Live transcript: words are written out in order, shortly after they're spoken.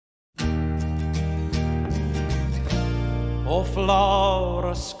O flower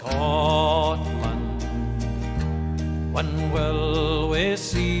of Scotland, when will we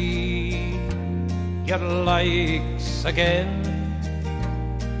see your likes again,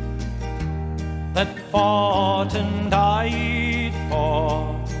 that fought and died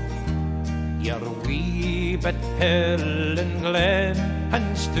for your wee bit hill and glen,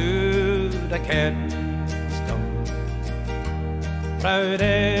 and stood against them? Proud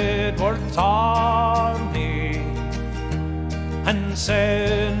Edward's army, and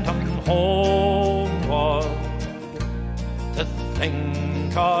sent him homeward to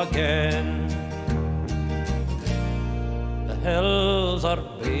think again. The hills are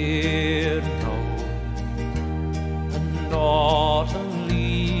bare now, and autumn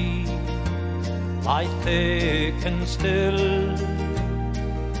leaves lie thick and still,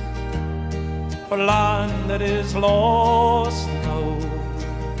 for land that is lost now,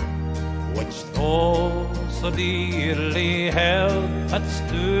 which those so dearly held that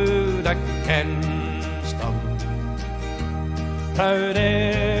stood against them. Proud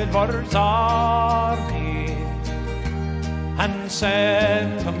Edward's army, and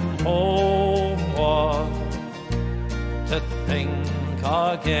sent him homeward to think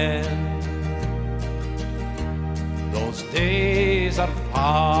again. Those days are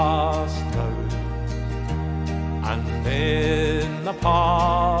past now, and in the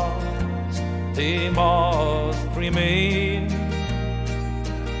past they must remain,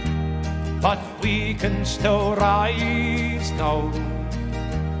 but we can still rise now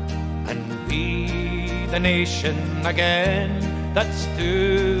and be the nation again that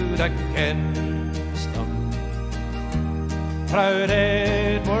stood against them. Proud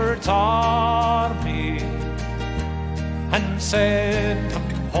Edward's army, and sent him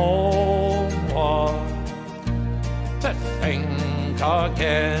homeward to think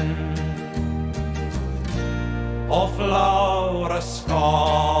again. O flower of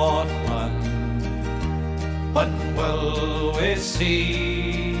Scotland, when will we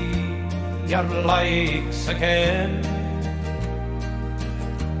see your likes again,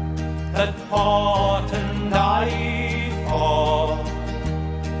 that fought and died for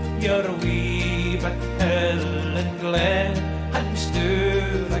your wee bit hill and glen, and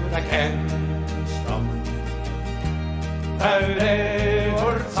stood against them? Proud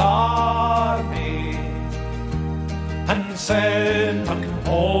Edward's army, and sent him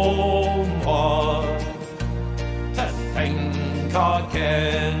home